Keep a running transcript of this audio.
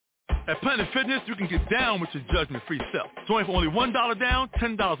At Planet Fitness, you can get down with your judgment-free self. Join for only $1 down,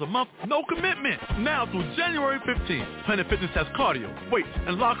 $10 a month, no commitment. Now through January 15th, Planet Fitness has cardio, weights,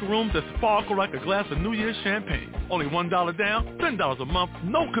 and locker rooms that sparkle like a glass of New Year's champagne. Only $1 down, $10 a month,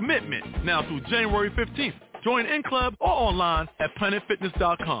 no commitment. Now through January 15th. Join in club or online at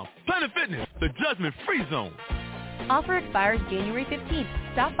planetfitness.com. Planet Fitness, the judgment-free zone. Offer expires January 15th.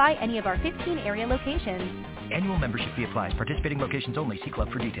 Stop by any of our 15 area locations. Annual membership fee applies. Participating locations only. See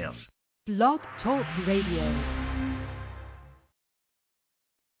club for details. Blog Talk Radio.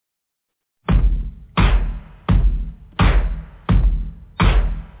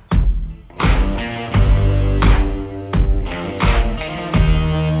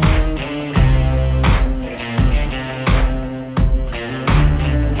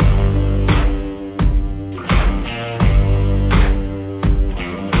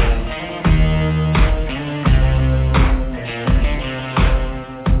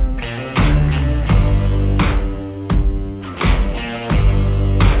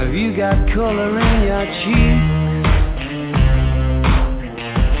 Color in your cheeks.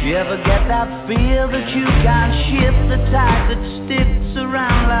 You ever get that feel that you can't shift, the tide that sticks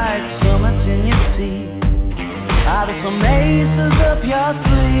around like summits in your teeth? Are there some aces up your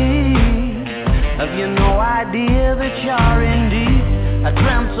sleeve? Have you no idea that you're in deep? I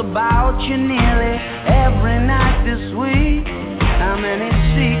dreamt about you nearly every night this week. How many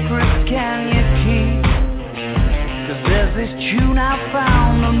secrets can you keep? There's this tune I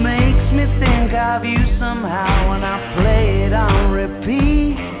found that makes me think of you somehow, and I play it on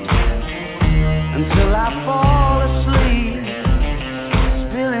repeat until I fall asleep,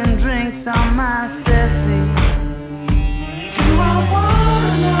 spilling drinks on my settee. Do I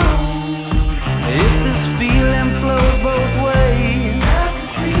wanna know if this feeling flows both ways?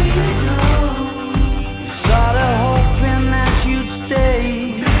 Sorta hoping that you'd stay.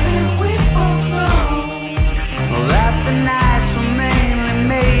 That the nights were mainly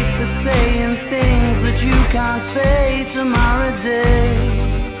made for saying things that you can't say tomorrow day.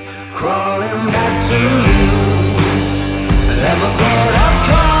 Crawling back to you, never thought I'd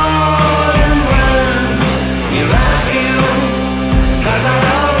call and run. You're like you, 'cause I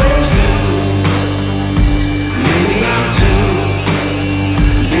always do. Maybe I'm too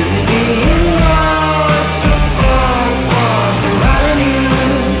busy being lost to fall for somebody new.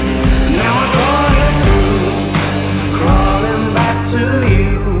 Now I'm going through, crawling back to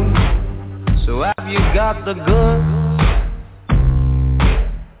you. So have you got the goods?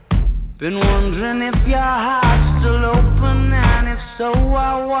 Been wondering if your heart's still open, and if so,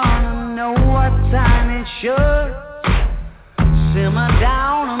 I wanna know what time it should. Simmer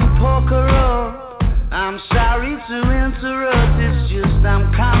down and poker up. I'm sorry to interrupt, it's just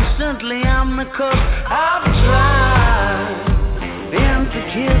I'm constantly on the cusp. I've tried been to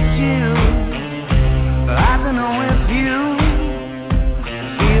kiss you. I don't know if you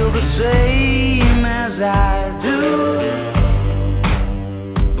feel the same as I do.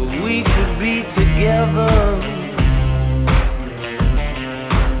 We could be together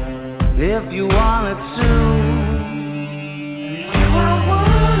if you wanted to. I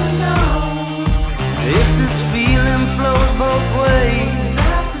wanna know if this feeling flows both ways.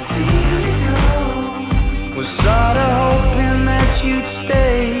 We're sorta hoping that you'd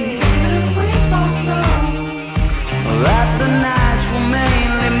stay. That the nights were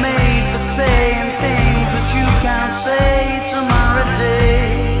mainly made for saying things that you can't say tomorrow day.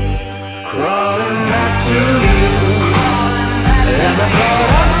 Crawling back to you, and I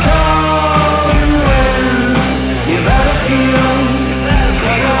thought I'd call and when you better feel like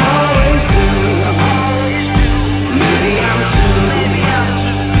I always do. Maybe I'm too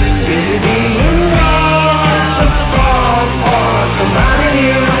busy being lost to fall for somebody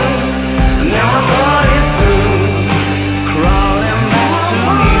new. Now I thought it through, crawling back to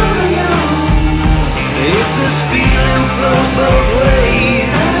you. If this feeling flows both ways,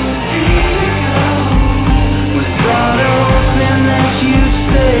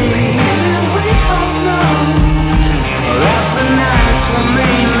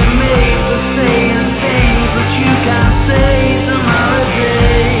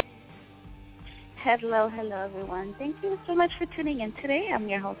 Hello everyone. Thank you so much for tuning in today. I'm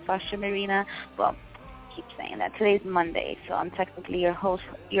your host, Sasha Marina. Well, I keep saying that. Today's Monday, so I'm technically your host,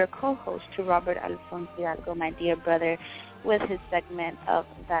 your co-host to Robert Alfonso Hidalgo, my dear brother, with his segment of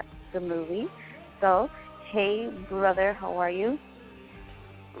That's the Movie. So, hey brother, how are you?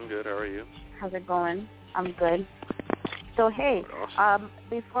 I'm good. How are you? How's it going? I'm good. So hey,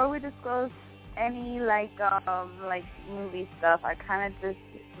 before we discuss any like movie stuff, I kind of just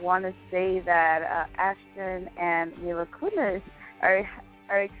want to say that Ashton and Mila Kunis are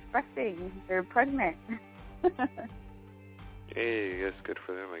are expecting. They're pregnant. Hey, that's good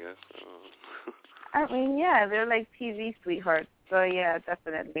for them, I guess. I mean, yeah, they're like TV sweethearts. So, yeah,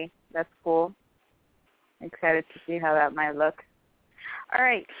 definitely. That's cool. Excited to see how that might look. All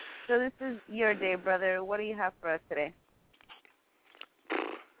right. So this is your day, brother. What do you have for us today?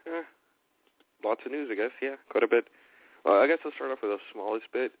 Lots of news, I guess. Yeah, quite a bit. I guess I'll start off with the smallest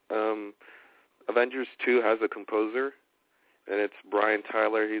bit. Avengers 2 has a composer, and it's Brian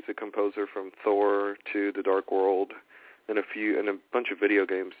Tyler. He's a composer from Thor to The Dark World and a bunch of video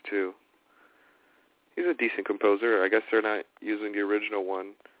games, too. He's a decent composer. I guess they're not using the original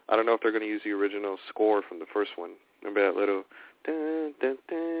one. I don't know if they're going to use the original score from the first one. Remember that little dun, dun,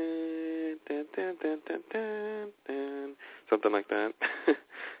 dun, dun, dun, dun, dun, dun, dun, something like that?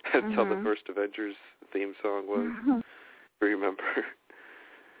 That's how the first Avengers theme song was. I remember.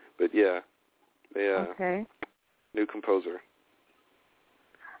 But yeah, okay. New composer.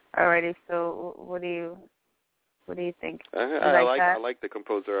 Alrighty. So what do you think? I like the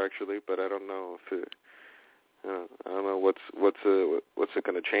composer actually, but I don't know if it. I don't know what's it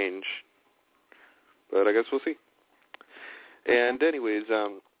going to change, but I guess we'll see. And anyways,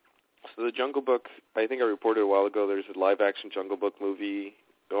 so the Jungle Book, I think I reported a while ago. There's a live-action Jungle Book movie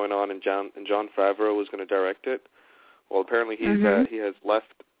going on, and Jon Favreau was going to direct it. Well, apparently he has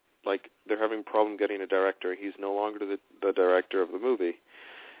left. Like they're having a problem getting a director. He's no longer the director of the movie,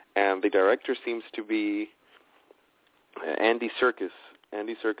 and the director seems to be Andy Serkis.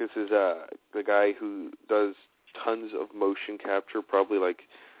 Andy Serkis is the guy who does tons of motion capture, probably like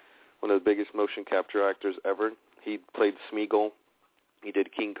one of the biggest motion capture actors ever. He played Smeagol. He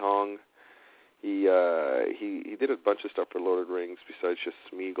did King Kong. He did a bunch of stuff for Lord of the Rings besides just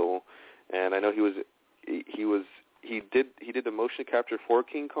Smeagol. And I know he did the motion capture for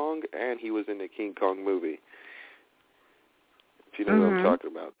King Kong, and he was in the King Kong movie. If you know what I'm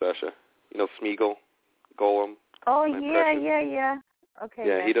talking about, Sasha. You know Smeagol, Gollum. Oh, yeah. Okay.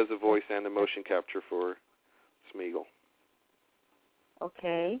 Yeah, he does the voice and the motion capture for Smeagol.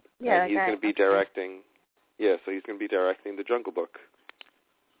 Okay. Yeah. And he's going to be directing. Yeah, so he's going to be directing The Jungle Book.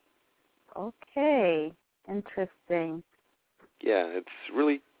 Okay. Interesting. Yeah, it's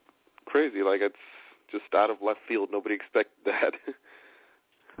really crazy. Like, it's just out of left field. Nobody expected that.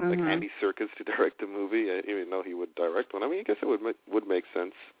 Like Andy Serkis to direct a movie. I didn't even know he would direct one. I mean, I guess it would make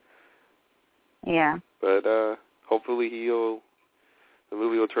sense. Yeah. But hopefully the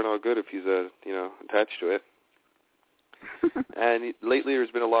movie will turn out good if he's attached to it. And lately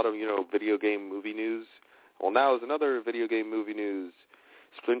there's been a lot of video game movie news. Well, now is another video game movie news.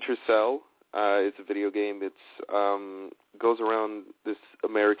 Splinter Cell is a video game. It's goes around this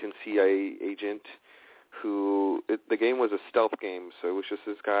American CIA agent the game was a stealth game, so it was just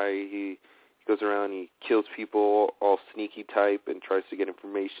this guy. He goes around, he kills people, all sneaky type, and tries to get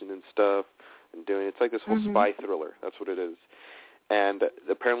information and stuff. And it's like this whole spy thriller. That's what it is. And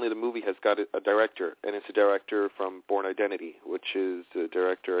apparently the movie has got a director, and it's a director from Bourne Identity, which is a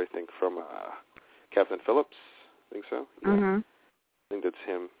director, I think, from Captain Phillips. I think so. Yeah. I think that's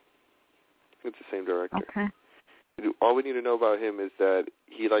him. I think it's the same director. Okay. All we need to know about him is that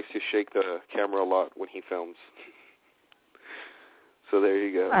he likes to shake the camera a lot when he films. So there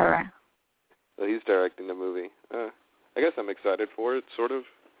you go. All right. So he's directing the movie. I guess I'm excited for it, sort of.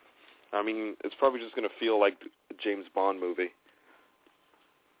 I mean, it's probably just going to feel like a James Bond movie.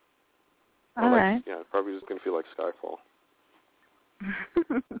 All right. Yeah, probably just going to feel like Skyfall.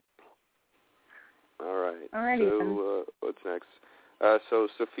 All right. Alrighty, so what's next? So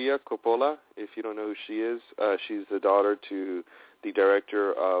Sofia Coppola, if you don't know who she is, she's the daughter to the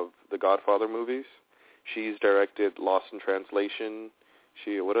director of the Godfather movies. She's directed Lost in Translation.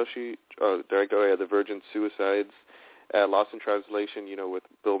 Directed The Virgin Suicides. Lost in Translation, with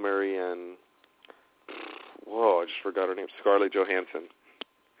Bill Murray and, I just forgot her name, Scarlett Johansson.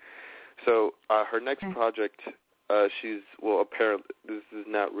 So her next project, apparently, this has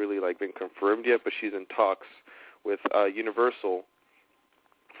not really been confirmed yet, but she's in talks with Universal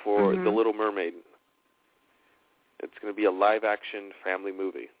for The Little Mermaid. It's going to be a live-action family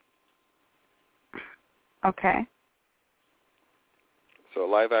movie. Okay. So a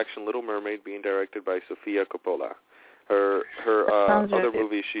live-action Little Mermaid being directed by Sofia Coppola. Her other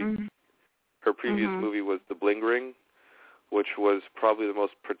movie, her previous movie was The Bling Ring, which was probably the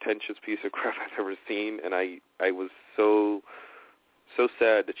most pretentious piece of crap I've ever seen, and I was so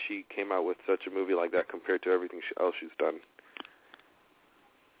sad that she came out with such a movie like that compared to everything else she's done.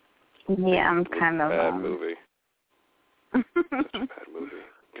 Yeah, I'm kind of bad movie. Such a bad movie.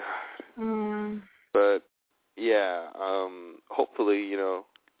 God. But yeah, hopefully,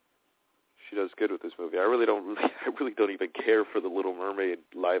 she does good with this movie. I really don't even care for the Little Mermaid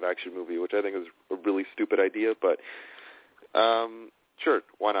live-action movie, which I think is a really stupid idea. But sure,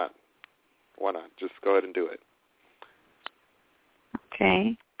 why not? Why not? Just go ahead and do it.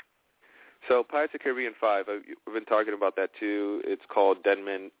 Okay. So Pirates of the Caribbean 5, I've been talking about that too. It's called Dead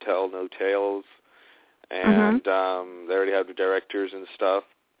Men Tell No Tales, and they already have the directors and stuff.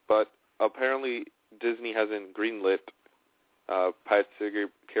 But apparently Disney hasn't greenlit Pirates of the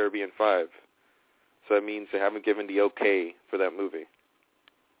Caribbean 5. So that means they haven't given the okay for that movie,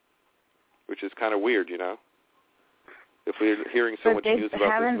 which is kind of weird, you know? If we're hearing so much news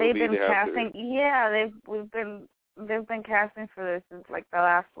about this movie, they have casting? Yeah, they've been casting for this since like the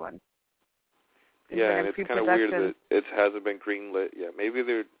last one. Yeah, and it's kind of weird that it hasn't been greenlit yet. Maybe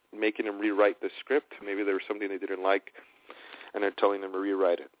they're making them rewrite the script. Maybe there was something they didn't like, and they're telling them to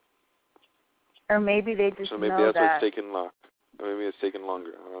rewrite it. Or maybe they just so maybe know that's that. what's taking long. Or maybe it's taking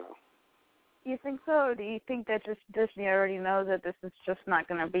longer. I don't know. You think so, or do you think that just Disney already knows that this is just not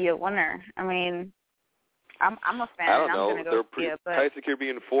going to be a winner? I mean, I'm a fan. I don't know. I'm going to go see it, but Pirates of the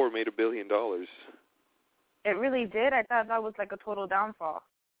Caribbean 4 made $1 billion. It really did? I thought that was like a total downfall.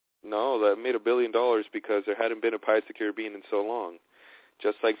 No, that made $1 billion because there hadn't been a Pirates of the Caribbean in so long.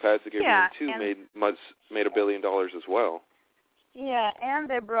 Just like Pirates of the Caribbean 2 made $1 billion as well. Yeah, and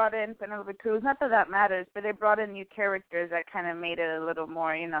they brought in Penelope Cruz. Not that matters, but they brought in new characters that kind of made it a little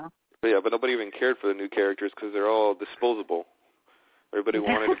more, you know. But yeah, but nobody even cared for the new characters because they're all disposable. Everybody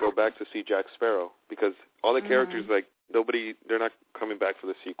wanted to go back to see Jack Sparrow because all the characters, like, they're not coming back for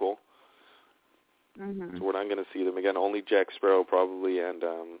the sequel. So we're not going to see them again. Only Jack Sparrow probably and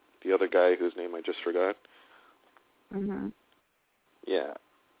the other guy whose name I just forgot. Yeah.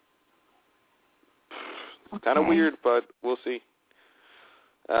 It's kind of weird, but we'll see.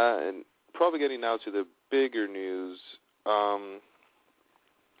 And probably getting now to the bigger news.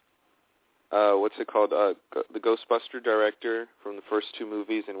 What's it called? The Ghostbuster director from the first 2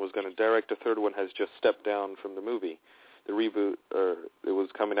 movies and was going to direct the third one has just stepped down from the movie. The reboot, it was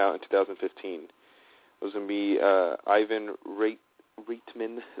coming out in 2015. It was going to be Ivan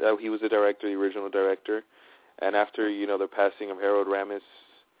Reitman. He was the director, the original director. And after, the passing of Harold Ramis,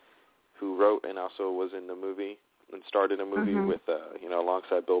 who wrote and also was in the movie and starred in a movie with,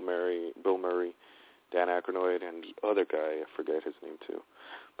 alongside Bill Murray, Dan Aykroyd, and the other guy, I forget his name too.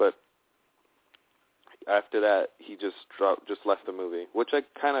 But after that, he just left the movie, which I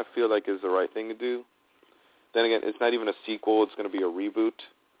kind of feel like is the right thing to do. Then again, it's not even a sequel; it's going to be a reboot.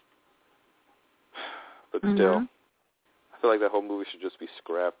 But still, I feel like that whole movie should just be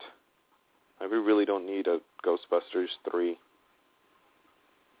scrapped. We really don't need a Ghostbusters 3.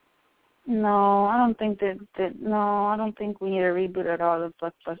 No, I don't think I don't think we need a reboot at all of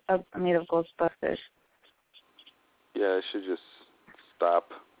Ghostbusters. Yeah, it should just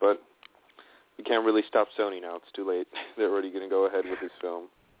stop. But you can't really stop Sony now. It's too late. They're already going to go ahead with this film.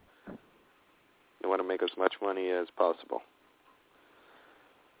 They want to make as much money as possible.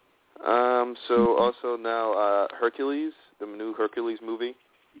 So also now Hercules, the new Hercules movie.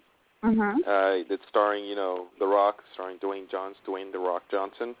 It's starring, The Rock, starring Dwayne The Rock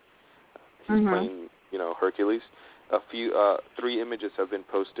Johnson. He's playing, Hercules. A few 3 images have been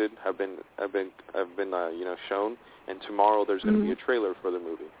posted, have been shown, and tomorrow there's going to be a trailer for the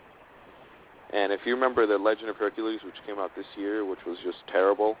movie. And if you remember The Legend of Hercules, which came out this year, which was just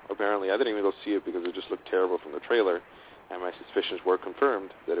terrible, apparently I didn't even go see it because it just looked terrible from the trailer, and my suspicions were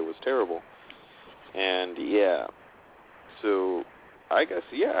confirmed that it was terrible. And yeah, so I guess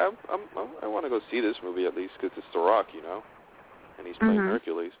I want to go see this movie at least because it's The Rock, and he's playing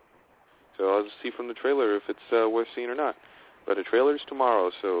Hercules. So I'll just see from the trailer if it's worth seeing or not. But the trailer's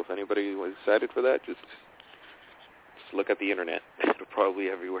tomorrow, so if anybody was excited for that, just look at the internet. It'll probably be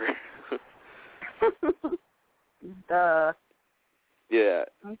everywhere. Duh. Yeah.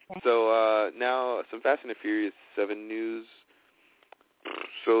 Okay. So now some Fast and the Furious 7 news.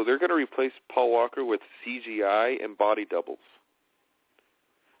 So they're going to replace Paul Walker with CGI and body doubles.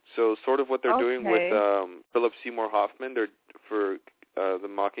 So sort of what they're doing with Philip Seymour Hoffman, they're for the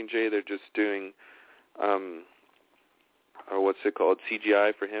Mockingjay, they're just doing what's it called,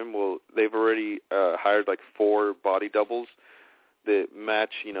 CGI for him. Well, they've already hired like 4 body doubles that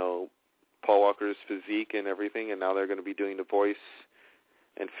match, Paul Walker's physique and everything, and now they're going to be doing the voice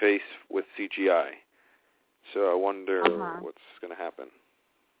and face with CGI. So I wonder what's going to happen,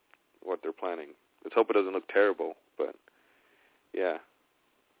 what they're planning. Let's hope it doesn't look terrible, but yeah.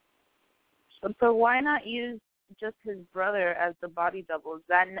 So why not use just his brother as the body double?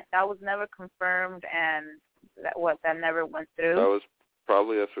 That was never confirmed, and that never went through.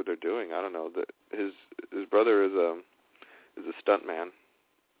 That's what they're doing. I don't know. His brother is a stunt man.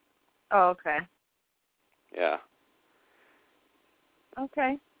 Oh, okay. Yeah.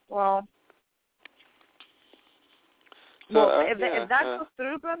 Okay. Well. So, if that goes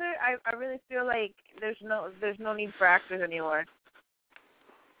through, brother, I really feel like there's no need for actors anymore.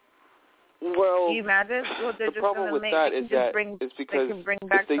 Well, can you imagine? Well, the problem with that is that it's because they can bring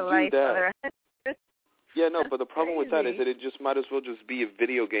back if they to do life that, yeah, no, That's but the problem with that is that it just might as well just be a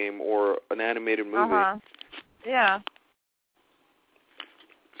video game or an animated movie. Yeah.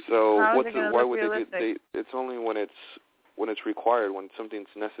 So why would realistic? they do? It's only when it's required, when something's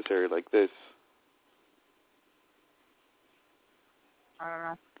necessary like this. I don't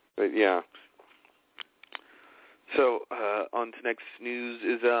know. But yeah. So on to next news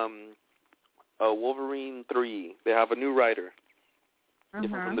is Wolverine 3. They have a new writer,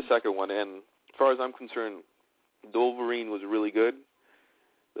 different from the second one. And as far as I'm concerned, the Wolverine was really good.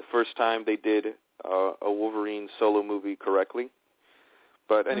 The first time they did a Wolverine solo movie correctly.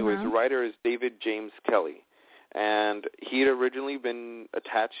 But anyways, the writer is David James Kelly. And he had originally been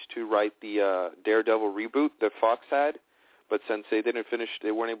attached to write the Daredevil reboot that Fox had. But since they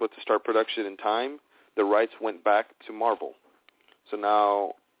weren't able to start production in time, the rights went back to Marvel. So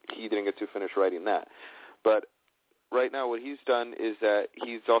now he didn't get to finish writing that. But right now what he's done is that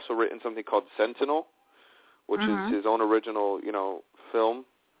he's also written something called Sentinel, which is his own original, film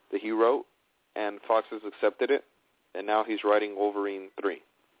that he wrote, and Fox has accepted it, and now he's writing Wolverine 3,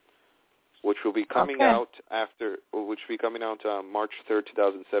 which will be coming out March 3rd,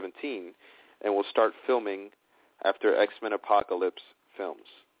 2017, and will start filming after X-Men Apocalypse films.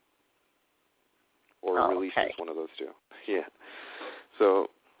 Or releases, one of those two. Yeah.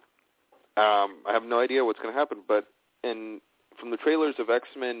 So, I have no idea what's going to happen, but from the trailers of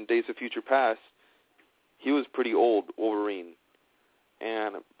X-Men Days of Future Past, he was pretty old, Wolverine.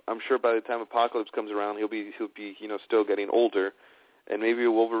 And I'm sure by the time Apocalypse comes around, he'll be still getting older. And maybe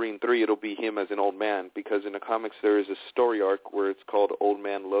in Wolverine 3, it'll be him as an old man, because in the comics there is a story arc where it's called Old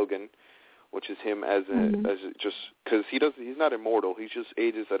Man Logan, which is him as just because he's not immortal. He just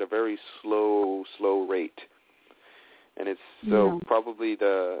ages at a very slow rate, and it's probably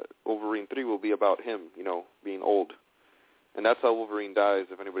the Wolverine 3 will be about him, being old, and that's how Wolverine dies.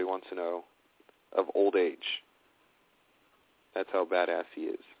 If anybody wants to know, of old age. That's how badass he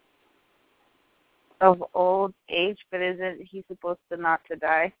is. Of old age, but isn't he supposed to not to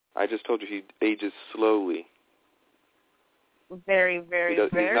die? I just told you he ages slowly. Very, very,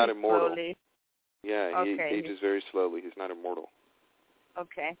 very he's not immortal. slowly. Yeah, he ages very slowly. He's not immortal.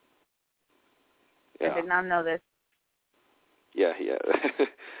 Okay. Yeah. I did not know this. Yeah.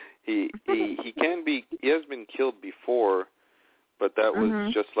 he can be. He has been killed before, but that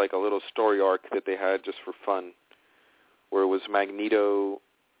was just like a little story arc that they had just for fun, where it was Magneto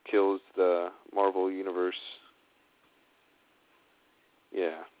kills the Marvel Universe.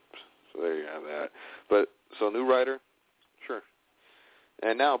 Yeah. So there you have that. But so new writer. Sure.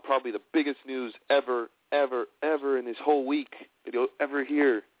 And now probably the biggest news ever in this whole week that you'll ever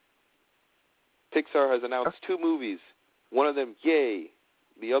hear. Pixar has announced 2 movies. One of them, yay.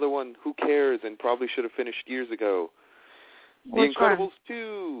 The other one, who cares, and probably should have finished years ago. The Incredibles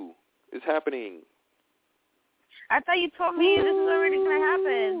 2 is happening. I thought you told me this was already going to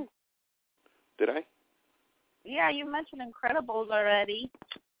happen. Did I? Yeah, you mentioned Incredibles already.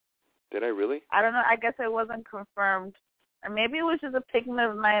 Did I really? I don't know. I guess it wasn't confirmed. Or maybe it was just a figment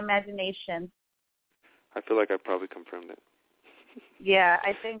of my imagination. I feel like I probably confirmed it. Yeah,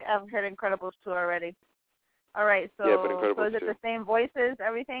 I think I've heard Incredibles 2 already. All right, so, yeah, but Incredibles so is it 2. the same voices,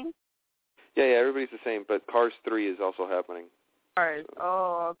 everything? Yeah, everybody's the same, but Cars 3 is also happening. Cars. So.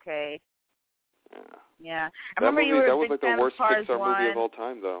 Oh, okay. Yeah. I that remember movie, you were that a was big like the fan worst of Cars Pixar 1. movie of all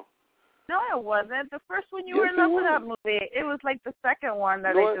time, though. No, it wasn't. The first one you yes, were in love with that movie. It was like the second one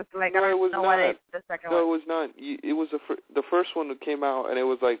that no, I just like. No, I don't it was know not. why the second one. No, it was not. It was the first one that came out, and it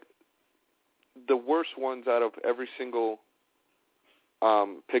was like the worst ones out of every single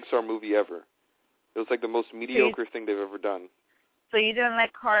Pixar movie ever. It was like the most mediocre thing they've ever done. So you didn't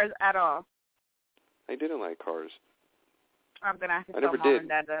like Cars at all? I didn't like Cars. I'm gonna have to I tell never Mom did. and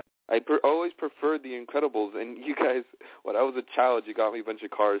Dad that. I always preferred The Incredibles, and you guys, when I was a child, you got me a bunch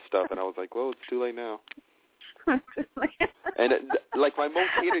of Cars stuff, and I was like, well, it's too late now. And like my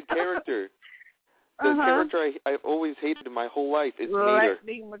most hated character, the character I've always hated in my whole life is Mater.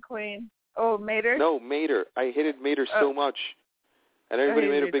 Lightning McQueen. Oh, Mater? No, Mater. I hated Mater so much. And everybody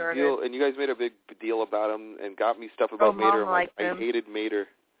made a big deal, and you guys made a big deal about him and got me stuff about Mater. I'm like, I hated Mater.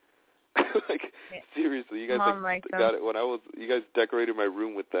 Like, seriously, you guys got it when you guys decorated my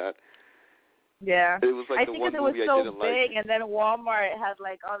room with that. Yeah. It was like I the think one it was movie so I didn't big, like. and then Walmart had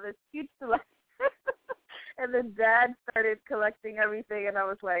like all this huge selection. And then Dad started collecting everything, and I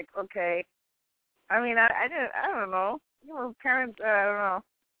was like, okay. I mean, I don't know. You know, parents, I don't know.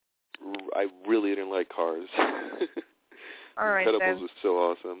 I really didn't like Cars. All right, Incredibles then. was so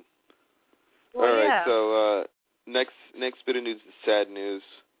awesome. Well, all right, yeah. so next bit of news is sad news.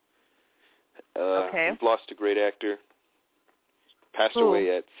 Okay. We've lost a great actor. Passed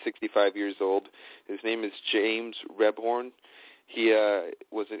away at 65 years old. His name is James Rebhorn.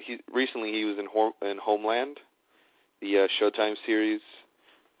 Recently he was in Homeland, the Showtime series.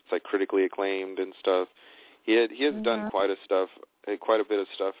 It's like critically acclaimed and stuff. He has done quite a bit of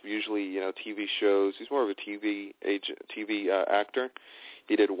stuff. Usually, you know, TV shows. He's more of a TV actor.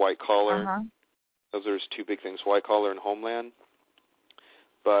 He did White Collar. Those are his two big things: White Collar and Homeland.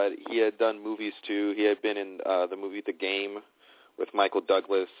 But he had done movies too. He had been in the movie The Game with Michael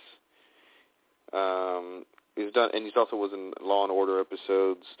Douglas. He's also was in Law and Order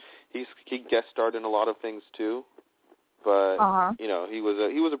episodes. He guest starred in a lot of things too. But you know, he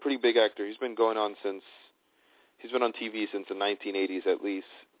was a pretty big actor. He's been on TV since the 1980s at least,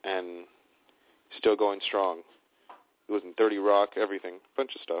 and still going strong. He was in 30 Rock, everything,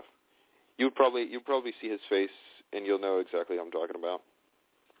 bunch of stuff. You'll probably see his face, and you'll know exactly what I'm talking about.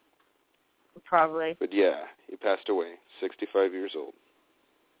 Probably. But yeah, he passed away, 65 years old.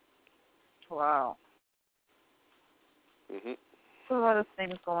 Wow. Mhm. There's a lot of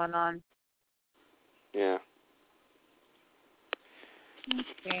things going on. Yeah.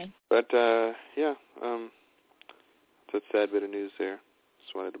 Okay. But yeah, that's a sad bit of news there.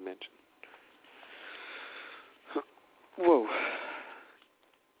 Just wanted to mention. Whoa.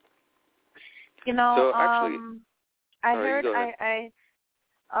 You know, so actually, I heard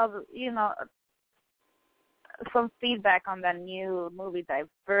you know, some feedback on that new movie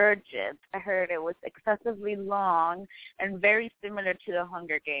Divergent. I heard it was excessively long and very similar to The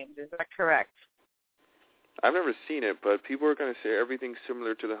Hunger Games. Is that correct? I've never seen it, but people are going to say everything's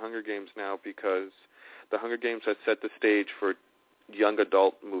similar to The Hunger Games now because The Hunger Games has set the stage for young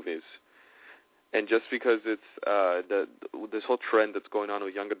adult movies. And just because it's this whole trend that's going on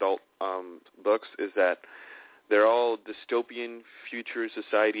with young adult books is that they're all dystopian future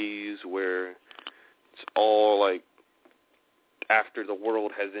societies where it's all like after the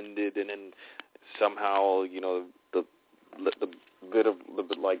world has ended, and then somehow, you know, the bit of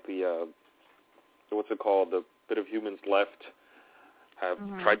what's it called? The bit of humans left have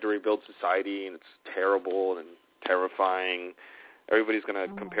tried to rebuild society, and it's terrible and terrifying. Everybody's going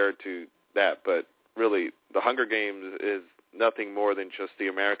to compare it to that, but really, The Hunger Games is nothing more than just the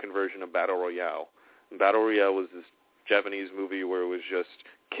American version of Battle Royale. And Battle Royale was this Japanese movie where it was just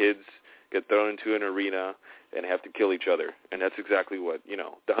kids get thrown into an arena and have to kill each other, and that's exactly what, you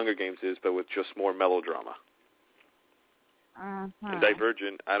know, The Hunger Games is, but with just more melodrama. And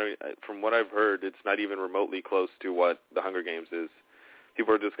Divergent, from what I've heard, it's not even remotely close to what The Hunger Games is.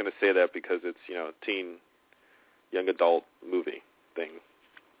 People are just going to say that because it's, you know, a teen, young adult movie thing.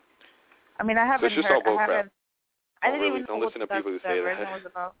 I mean, I haven't so it's just heard. all bull crap. I didn't even know don't listen to people who say that. Was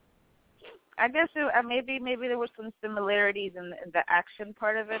about. I guess maybe there were some similarities in the action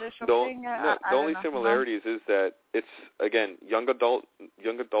part of it or something. The only similarities is that it's, again, young adult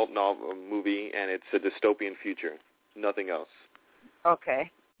novel movie, and it's a dystopian future. Nothing else. Okay.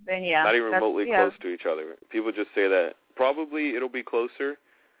 Then yeah. Not even remotely close to each other. People just say that. Probably it'll be closer.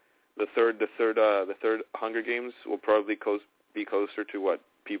 The third Hunger Games will probably be closer to what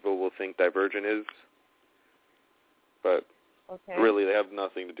people will think Divergent is. But really, they have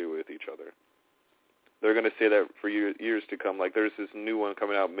nothing to do with each other. They're going to say that for years to come. Like, there's this new one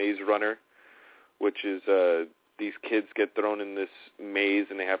coming out, Maze Runner, which is these kids get thrown in this maze,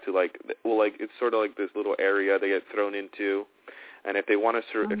 and they have to it's sort of like this little area they get thrown into, and if they want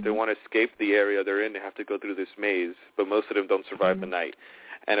to escape the area they're in, they have to go through this maze. But most of them don't survive the night.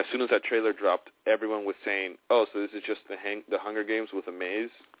 And as soon as that trailer dropped, everyone was saying, "Oh, so this is just the Hunger Games with a maze."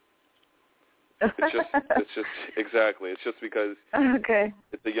 It's just exactly. It's just because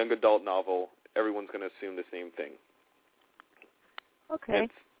it's a young adult novel. Everyone's going to assume the same thing. Okay.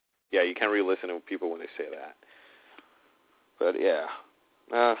 You can't really listen to people when they say that. But yeah.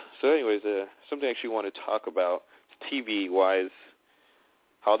 So anyways, something I actually want to talk about TV-wise,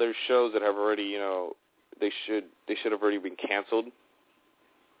 how there's shows that have already, you know, they should have already been canceled,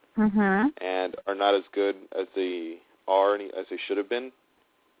 and are not as good as they are as they should have been.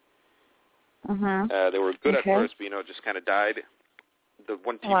 They were good at first, but, you know, just kind of died. The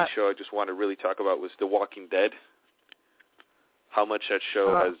one TV show I just want to really talk about was The Walking Dead. How much that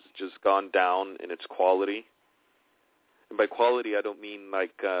show has just gone down in its quality. And by quality, I don't mean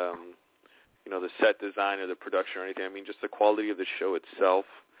like, you know, the set design or the production or anything. I mean just the quality of the show itself.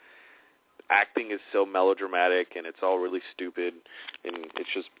 acting is so melodramatic and it's all really stupid, and it's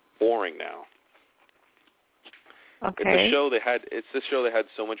just boring now. Okay. It's a show that had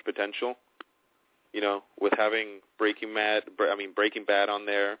so much potential, with having Breaking Bad on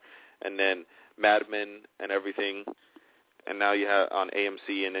there, and then Mad Men and everything, and now you have on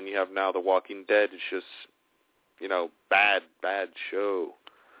AMC, and then you have now The Walking Dead. It's just, bad show.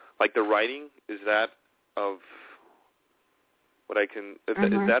 Like the writing is that of what I can is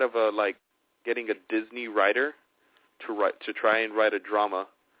that of getting a Disney writer to try and write a drama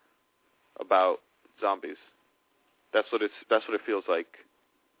about zombies. That's what it feels like.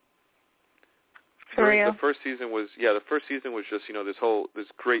 For real? The first season was just, this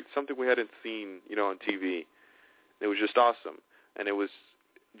great, something we hadn't seen, on TV. It was just awesome. And it was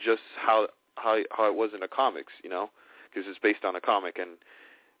just how it was in the comics, because it's based on a comic, and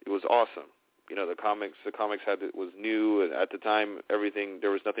it was awesome. The comics was new at the time. There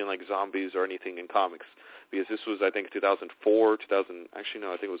was nothing like zombies or anything in comics, because this was, I think, 2004, actually no,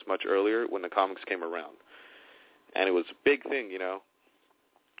 I think it was much earlier when the comics came around. And it was a big thing, It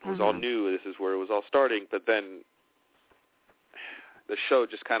was all new. This is where it was all starting. But then the show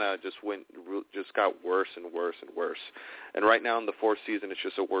just kind of just got worse and worse and worse. And right now in the 4th season, it's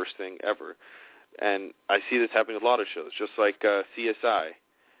just the worst thing ever. And I see this happening with a lot of shows, just like CSI.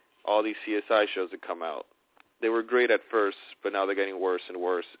 All these CSI shows that come out, they were great at first, but now they're getting worse and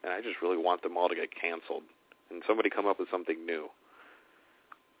worse. And I just really want them all to get canceled and somebody come up with something new.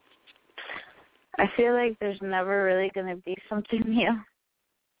 I feel like there's never really going to be something new.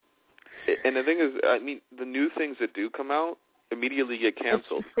 And the thing is, the new things that do come out immediately get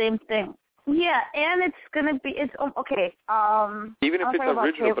canceled. It's the same thing. Yeah, and it's going to be, okay. Even if it's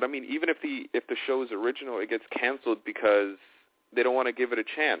original, but even if the show is original, it gets canceled because they don't want to give it a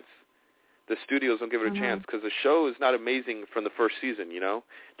chance. The studios don't give it a chance because the show is not amazing from the first season, It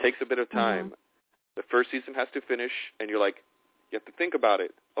takes a bit of time. The first season has to finish, and you have to think about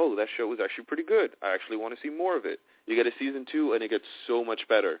it. Oh, that show was actually pretty good. I actually want to see more of it. You get a season 2, and it gets so much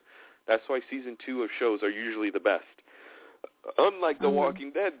better. That's why season 2 of shows are usually the best. Unlike The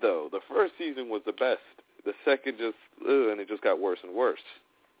Walking Dead, though, the first season was the best. The second and it just got worse and worse.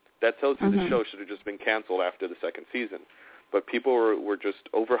 That tells you the show should have just been canceled after the second season. But people were just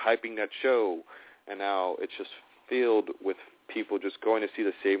overhyping that show, and now it's just filled with people just going to see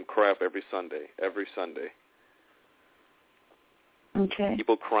the same crap every Sunday. Okay.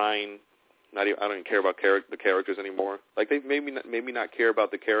 People crying. I don't even care about the characters anymore. Like they maybe not care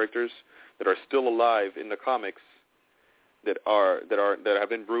about the characters that are still alive in the comics that have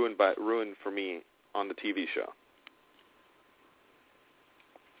been ruined for me on the TV show.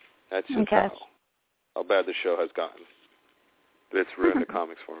 That's just how bad the show has gotten. It's ruined the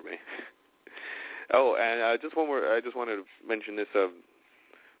comics for me. Oh, and just one more. I just wanted to mention this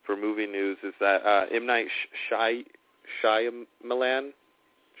for movie news is that M. Night Shyamalan,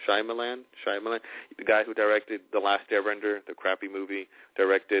 the guy who directed The Last Airbender, the crappy movie,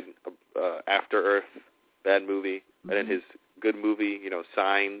 directed After Earth, bad movie, and then his good movie,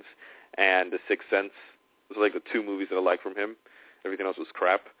 Signs and The Sixth Sense. Those are like the 2 movies that I like from him. Everything else was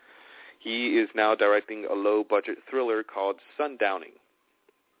crap. He is now directing a low-budget thriller called Sundowning.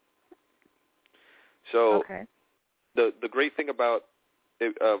 So the great thing about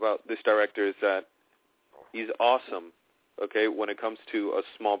this director is that he's awesome. Okay, when it comes to a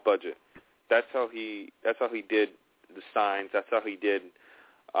small budget, that's how he did The Signs. That's how he did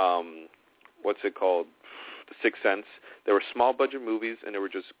what's it called, The Sixth Sense. They were small budget movies, and they were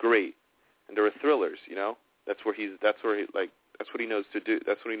just great, and they were thrillers. That's what he knows to do.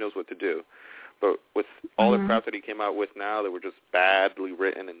 That's what he knows what to do. But with all the crap that he came out with now, that were just badly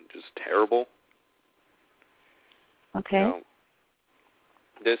written and just terrible. Okay.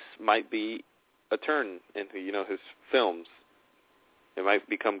 This might be a turn into, his films. It might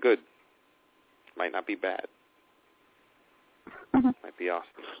become good. It might not be bad. It might be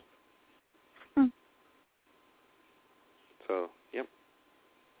awesome. So, yep.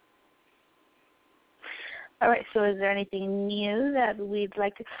 All right, so is there anything new that we'd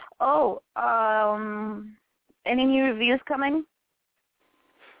like to... any new reviews coming?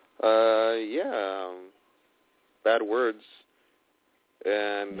 Yeah. Bad Words.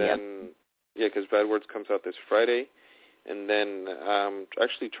 And then, because Bad Words comes out this Friday. And then I'm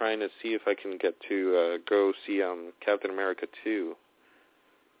actually trying to see if I can get to go see Captain America 2.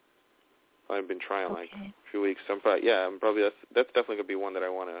 I've been trying a few weeks. I'm probably that's definitely gonna be one that I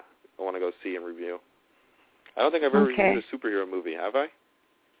wanna go see and review. I don't think I've ever reviewed a superhero movie, have I?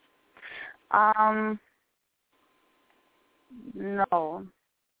 No.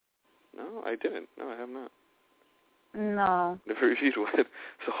 No, I didn't. No, I have not. No. Never reviewed one,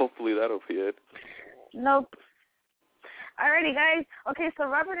 so hopefully that'll be it. Nope. Alrighty, guys. Okay, so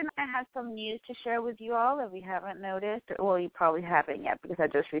Robert and I have some news to share with you all that we haven't noticed. Well, you probably haven't yet because I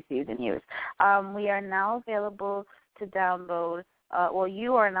just received the news. We are now available to download.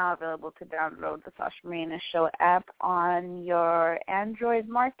 You are now available to download the Sasha Marina Show app on your Android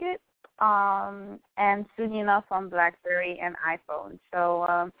market, and soon enough on BlackBerry and iPhone.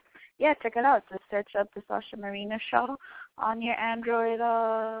 So, check it out. Just search up the Sasha Marina Show on your Android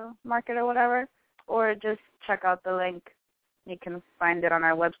market or whatever, or just check out the link. You can find it on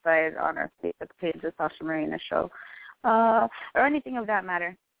our website, on our Facebook page, the Sasha Marina Show, or anything of that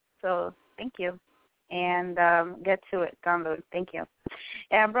matter. So thank you, and get to it. Download. Thank you.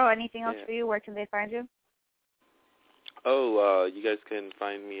 And, bro, anything else for you? Where can they find you? You guys can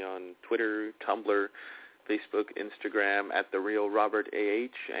find me on Twitter, Tumblr, Facebook, Instagram at TheRealRobertAH,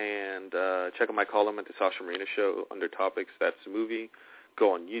 and check out my column at the Sasha Marina Show under topics. That's the movie.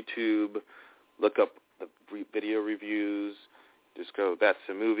 Go on YouTube, look up the video reviews. Just go, that's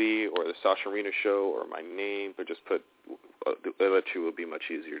the movie, or the Sasha Marina Show, or my name, but just put, that two will be much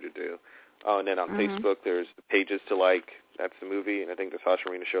easier to do. Oh, and then on Facebook, there's pages to like. That's the movie, and I think the Sasha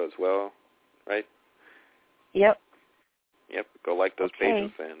Marina Show as well, right? Yep. Go like those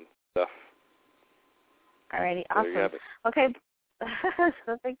pages and stuff. Alrighty, awesome. There you have it. Okay,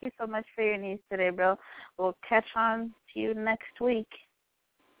 so thank you so much for your news today, bro. We'll catch on to you next week.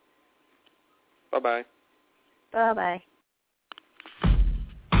 Bye-bye. Bye-bye.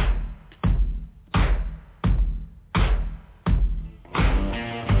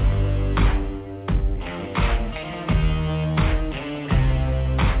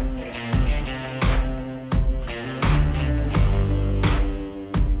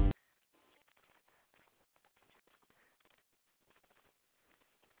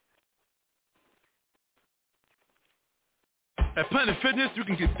 At Planet Fitness, you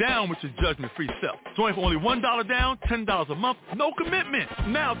can get down with your judgment-free self. Join for only $1 down, $10 a month, no commitment.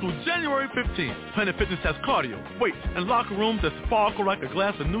 Now through January 15th, Planet Fitness has cardio, weights, and locker rooms that sparkle like a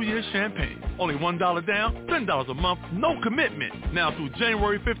glass of New Year's champagne. Only $1 down, $10 a month, no commitment. Now through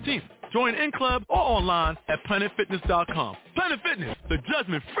January 15th. Join in club or online at planetfitness.com. Planet Fitness, the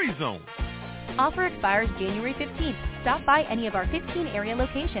judgment-free zone. Offer expires January 15th. Stop by any of our 15 area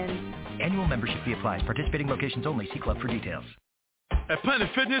locations. Annual membership fee applies. Participating locations only. See club for details. At Planet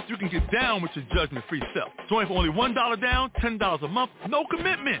Fitness, you can get down with your judgment-free self. Join for only $1 down, $10 a month, no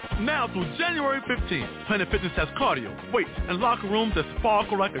commitment. Now through January 15th, Planet Fitness has cardio, weights, and locker rooms that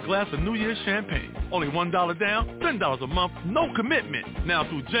sparkle like a glass of New Year's champagne. Only $1 down, $10 a month, no commitment. Now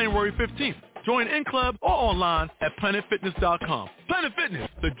through January 15th. Join in club or online at planetfitness.com. Planet Fitness,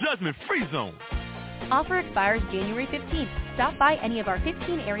 the judgment-free zone. Offer expires January 15th. Stop by any of our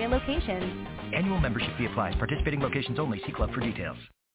 15 area locations. Annual membership fee applies. Participating locations only. See club for details.